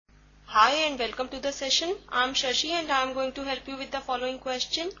Hi and welcome to the session. I am Shashi and I am going to help you with the following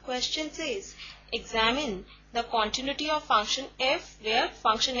question. Question says, examine the continuity of function f where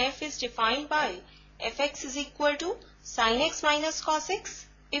function f is defined by fx is equal to sin x minus cos x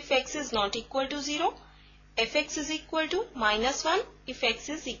if x is not equal to 0, fx is equal to minus 1 if x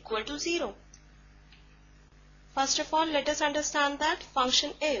is equal to 0. First of all, let us understand that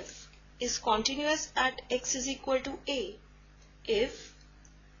function f is continuous at x is equal to a if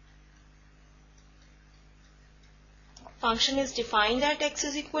function is defined at x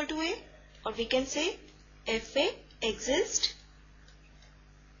is equal to a, or we can say fa exists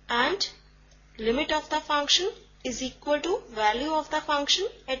and limit of the function is equal to value of the function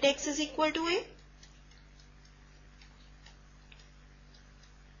at x is equal to a.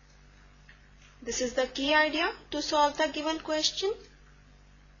 This is the key idea to solve the given question.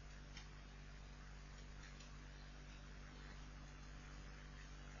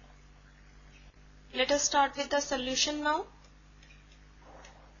 Let us start with the solution now.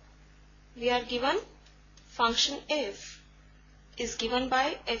 We are given function f is given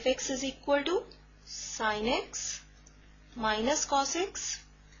by fx is equal to sin x minus cos x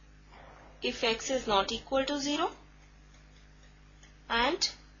if x is not equal to 0 and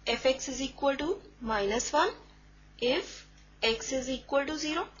fx is equal to minus 1 if x is equal to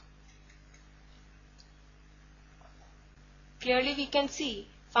 0. Clearly we can see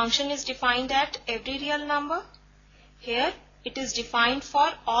function is defined at every real number. Here it is defined for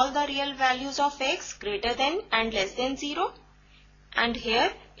all the real values of x greater than and less than 0, and here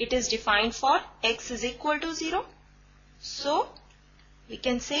it is defined for x is equal to 0. So we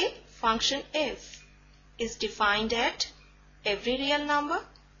can say function f is defined at every real number.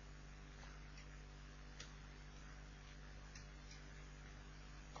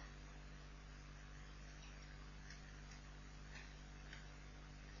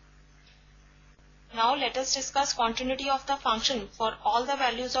 Now let us discuss continuity of the function for all the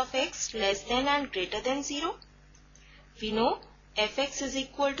values of x less than and greater than 0. We know fx is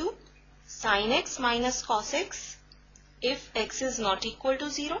equal to sin x minus cos x if x is not equal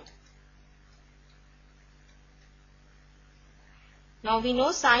to 0. Now we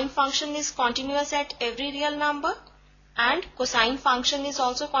know sine function is continuous at every real number and cosine function is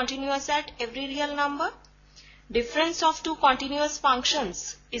also continuous at every real number. Difference of two continuous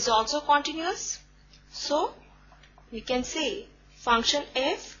functions is also continuous. So we can say function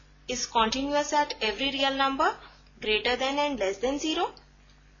f is continuous at every real number greater than and less than 0.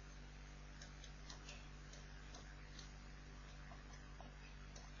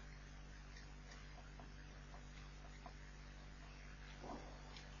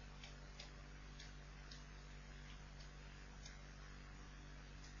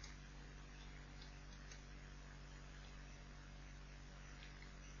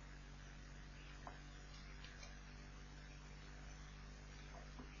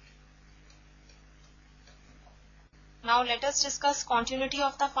 Now let us discuss continuity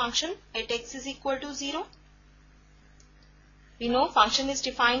of the function at x is equal to 0. We know function is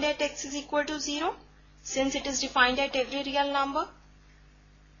defined at x is equal to 0 since it is defined at every real number.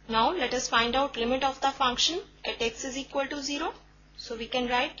 Now let us find out limit of the function at x is equal to 0. So we can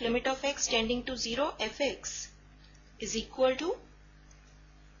write limit of x tending to 0 fx is equal to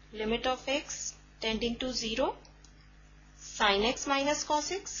limit of x tending to 0 sin x minus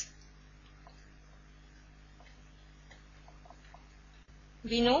cos x.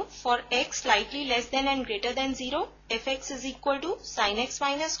 We know for x slightly less than and greater than 0, fx is equal to sin x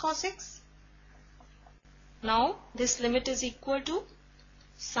minus cos x. Now this limit is equal to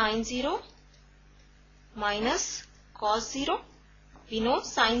sin 0 minus cos 0. We know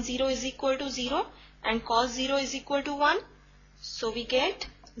sin 0 is equal to 0 and cos 0 is equal to 1. So we get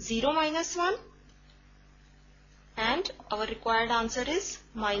 0 minus 1 and our required answer is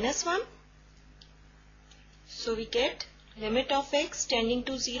minus 1. So we get limit of x tending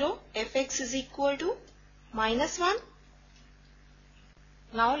to 0 fx is equal to minus 1.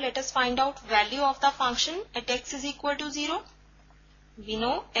 Now let us find out value of the function at x is equal to 0. We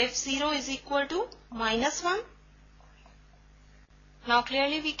know f0 is equal to minus 1. Now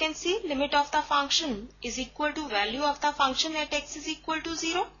clearly we can see limit of the function is equal to value of the function at x is equal to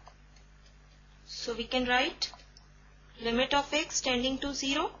 0. So we can write limit of x tending to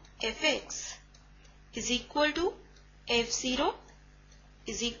 0 fx is equal to f0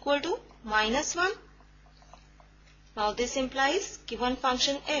 is equal to minus 1. Now this implies given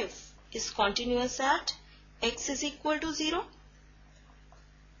function f is continuous at x is equal to 0.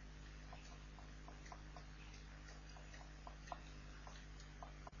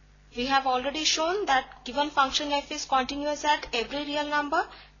 We have already shown that given function f is continuous at every real number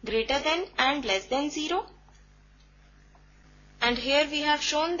greater than and less than 0. And here we have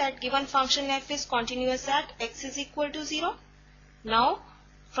shown that given function f is continuous at x is equal to 0. Now,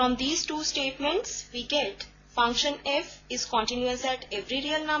 from these two statements, we get function f is continuous at every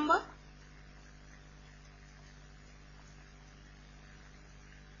real number.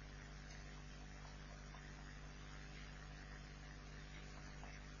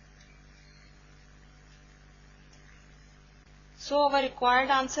 So our required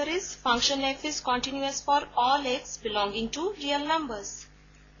answer is function f is continuous for all x belonging to real numbers.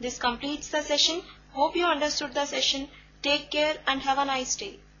 This completes the session. Hope you understood the session. Take care and have a nice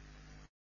day.